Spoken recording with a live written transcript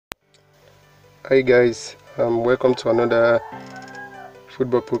Hi guys, welcome to another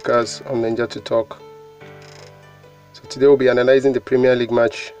football podcast on Ninja to Talk. So today we'll be analyzing the Premier League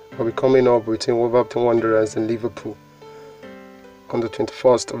match that will be coming up between Wolverhampton Wanderers and Liverpool on the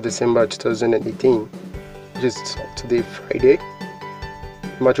 21st of December 2018, which is today Friday.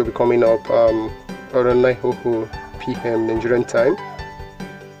 The match will be coming up around 9:00 p.m. Nigerian time.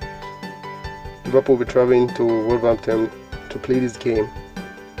 Liverpool will be traveling to Wolverhampton to play this game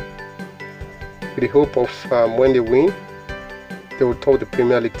with the hope of when they win, they will top the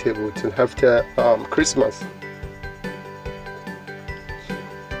Premier League table till after Christmas.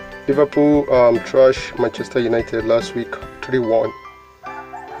 Liverpool trashed Manchester United last week 3-1,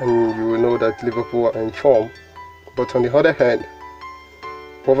 and you will know that Liverpool are in form. But on the other hand,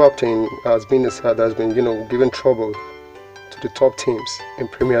 Wolverhampton has been a side that has been, giving trouble to the top teams in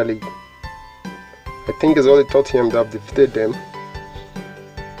Premier League. I think it's only Tottenham that have defeated them.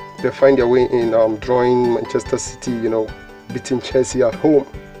 They find their way in drawing Manchester City, beating Chelsea at home.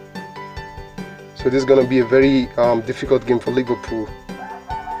 So this is going to be a very difficult game for Liverpool,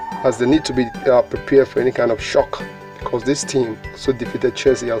 as they need to be prepared for any kind of shock, because this team also defeated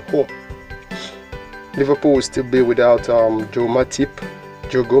Chelsea at home. Liverpool will still be without Joe Matip,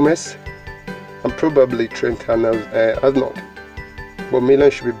 Joe Gomez, and probably Trent Arnold. But Milan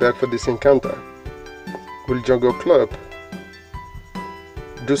should be back for this encounter. Will Jurgen Klopp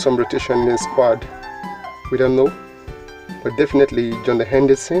do some rotation in the squad? We don't know, but definitely John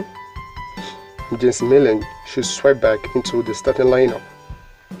Henderson and James Millen should swipe back into the starting lineup.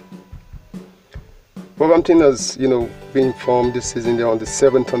 Wolverhampton has, been formed this season. They're on the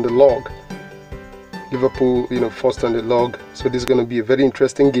 7th on the log. Liverpool, first on the log. So this is going to be a very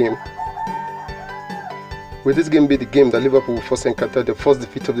interesting game. Will this game be the game that Liverpool will first encounter the first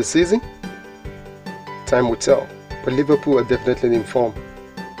defeat of the season? Time will tell. But Liverpool are definitely in form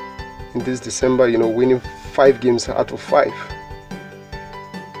in this December, winning 5 games out of 5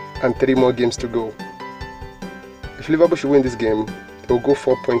 and 3 more games to go. If Liverpool should win this game, they will go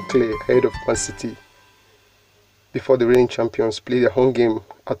 4-point clear ahead of Man City before the reigning champions play their home game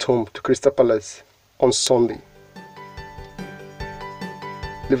at home to Crystal Palace on Sunday.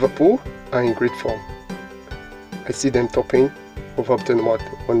 Liverpool are in great form. I see them topping Wolverhampton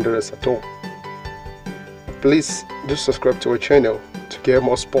Wanderers at home. Please do subscribe to our channel to get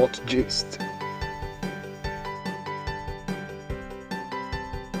more sport gist.